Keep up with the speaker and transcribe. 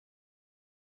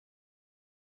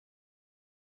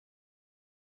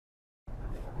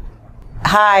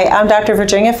Hi, I'm Dr.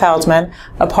 Virginia Feldman,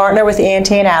 a partner with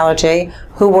ENT and Allergy,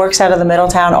 who works out of the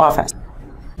Middletown office.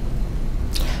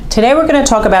 Today we're going to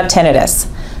talk about tinnitus.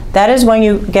 That is when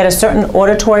you get a certain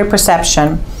auditory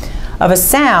perception of a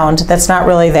sound that's not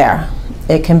really there.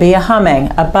 It can be a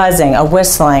humming, a buzzing, a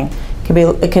whistling.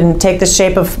 It can take the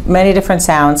shape of many different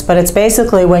sounds, but it's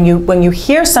basically when you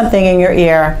hear something in your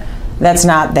ear that's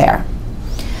not there.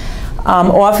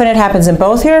 Often it happens in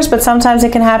both ears, but sometimes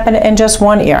it can happen in just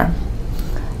one ear.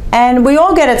 And we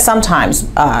all get it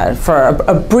sometimes for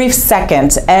a brief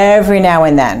second every now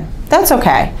and then. That's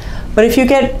okay. But if you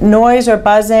get noise or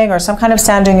buzzing or some kind of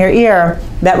sound in your ear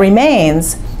that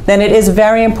remains, then it is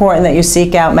very important that you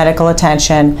seek out medical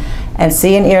attention and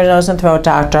see an ear, nose, and throat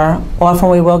doctor.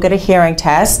 Often we will get a hearing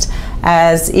test,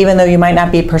 as even though you might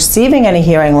not be perceiving any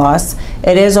hearing loss,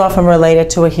 it is often related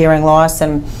to a hearing loss,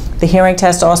 and the hearing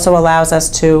test also allows us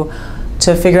to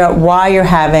figure out why you're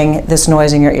having this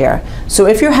noise in your ear. So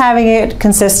if you're having it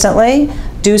consistently,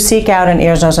 do seek out an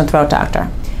ear, nose, and throat doctor.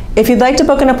 If you'd like to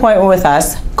book an appointment with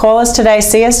us, call us today,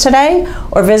 see us today,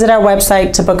 or visit our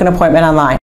website to book an appointment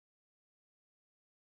online.